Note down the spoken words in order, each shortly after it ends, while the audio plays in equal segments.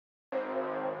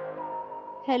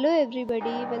Hello everybody,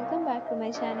 welcome back to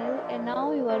my channel and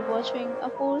now you are watching a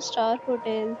 4-star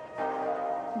hotel.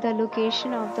 The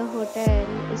location of the hotel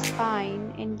is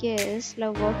fine and guests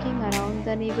love walking around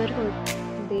the neighborhood.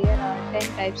 There are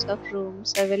 10 types of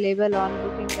rooms available on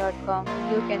booking.com.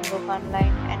 You can book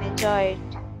online and enjoy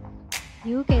it.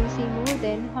 You can see more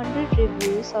than 100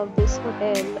 reviews of this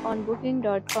hotel on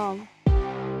booking.com.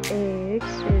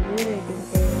 Its review rating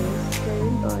is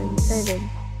 7.7,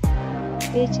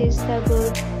 which is the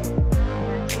good.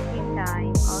 The check-in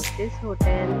time of this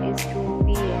hotel is 2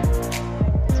 p.m.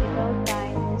 The check-out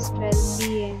time is 12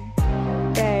 p.m.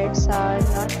 Pets are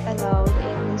not allowed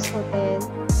in this hotel.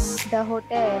 The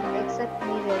hotel accepts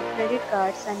major credit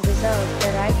cards and reserves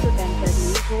the right to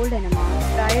temporarily hold an amount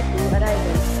prior to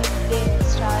arrival.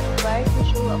 Guests are required to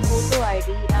show a photo ID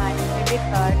and credit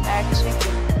card at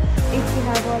check-in. If you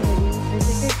have already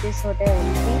visited this hotel,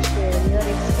 please share your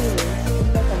experience in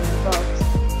the comment box.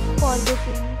 For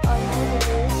booking or more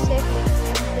details, check link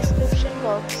in the description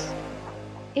box.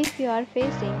 If you are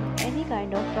facing any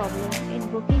kind of problem in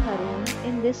booking a room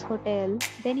in this hotel,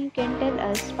 then you can tell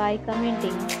us by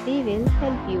commenting. We will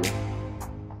help you.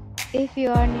 If you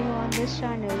are new on this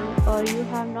channel or you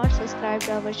have not subscribed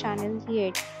our channel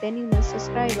yet, then you must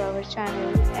subscribe our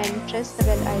channel and press the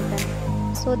bell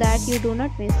icon so that you do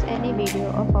not miss any video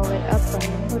of our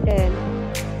upcoming hotel.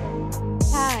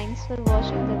 Thanks for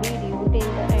watching the video till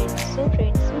the end. So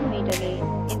friends, we'll meet again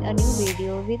in a new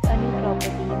video with a new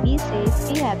property. Be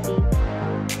safe, be happy.